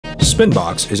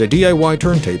Spinbox is a DIY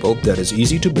turntable that is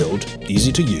easy to build,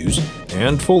 easy to use,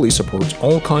 and fully supports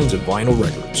all kinds of vinyl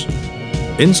records.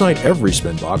 Inside every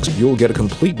Spinbox, you'll get a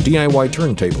complete DIY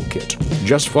turntable kit.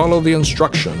 Just follow the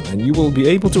instruction and you will be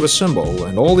able to assemble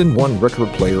an all-in-one record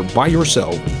player by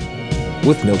yourself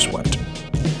with no sweat.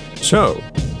 So,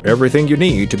 everything you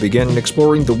need to begin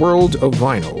exploring the world of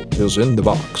vinyl is in the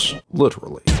box,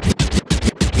 literally.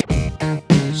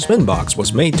 Spinbox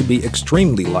was made to be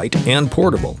extremely light and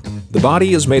portable. The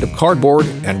body is made of cardboard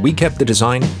and we kept the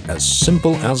design as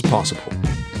simple as possible.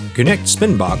 Connect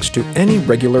Spinbox to any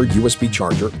regular USB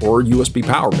charger or USB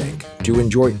power bank to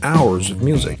enjoy hours of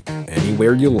music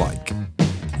anywhere you like.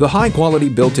 The high-quality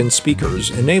built-in speakers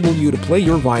enable you to play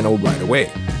your vinyl right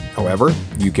away. However,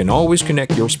 you can always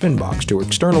connect your Spinbox to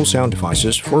external sound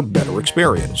devices for better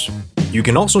experience. You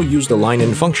can also use the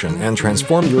line-in function and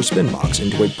transform your Spinbox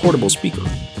into a portable speaker.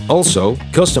 Also,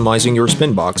 customizing your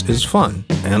Spinbox is fun,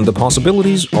 and the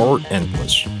possibilities are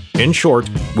endless. In short,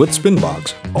 with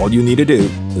Spinbox, all you need to do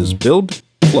is build,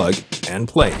 plug, and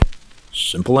play.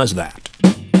 Simple as that.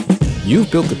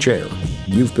 You've built the chair,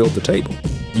 you've built the table,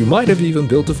 you might have even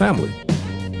built a family.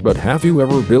 But have you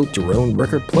ever built your own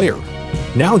record player?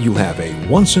 Now you have a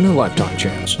once-in-a-lifetime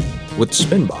chance. With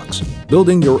Spinbox,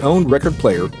 building your own record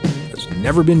player has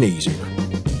never been easier.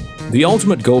 The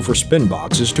ultimate goal for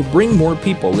Spinbox is to bring more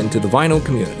people into the vinyl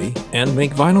community and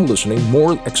make vinyl listening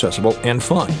more accessible and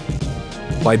fun.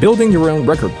 By building your own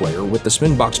record player with the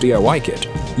Spinbox DIY kit,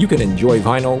 you can enjoy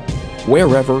vinyl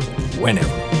wherever, whenever.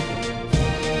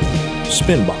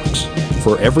 Spinbox,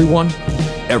 for everyone,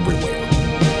 everywhere.